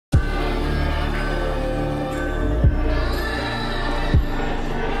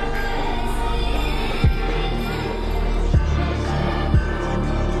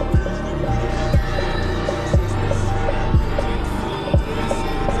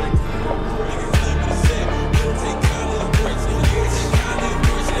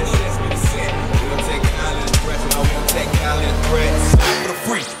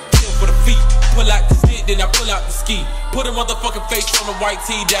white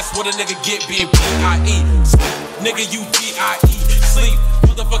tee, that's what a nigga get, being P.I.E. Nigga, you D.I.E. Sleep,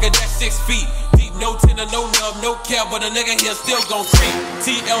 motherfucker, that's 6 feet. Deep, no tender, no love, no care, but a nigga here still gon' creep.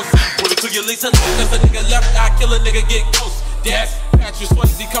 TLC, put it to your lease, cause a nigga left eye, kill a nigga, get close. That's Patrick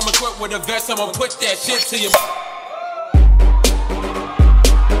Swayze, come equipped with a vest, I'ma put that shit to you.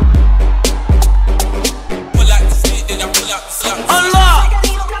 Pull out the stick, then I pull out the slap. Allah!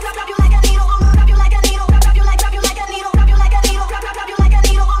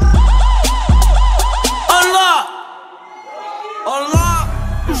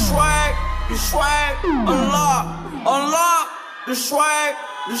 Swag, unlock, unlock the swag,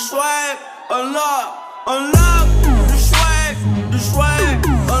 unlock, unlock the swag,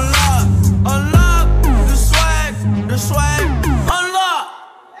 unlock, unlock the swag, unlock,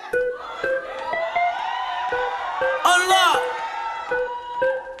 unlock,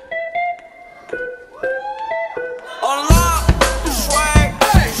 unlock the swag,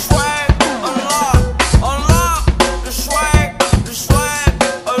 unlock, unlock the swag,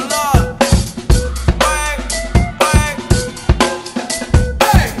 unlock.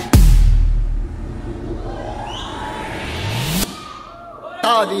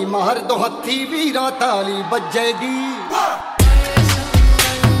 ताली मार दो हथी वीरा ताली बजेगी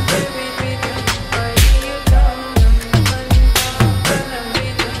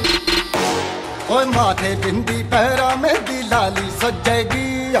ओए माथे बिंदी para में दिलाली सजेगी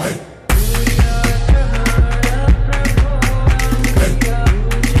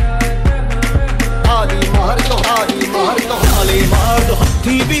ताली मार दो ताली मार दो ताली मार दो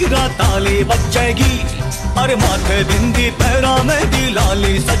हथी वीरा ताली बजेगी अरे माथे बिंदी पैरा में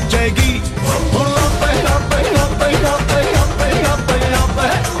दिलाली सजेगी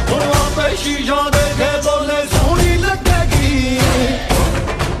शीशा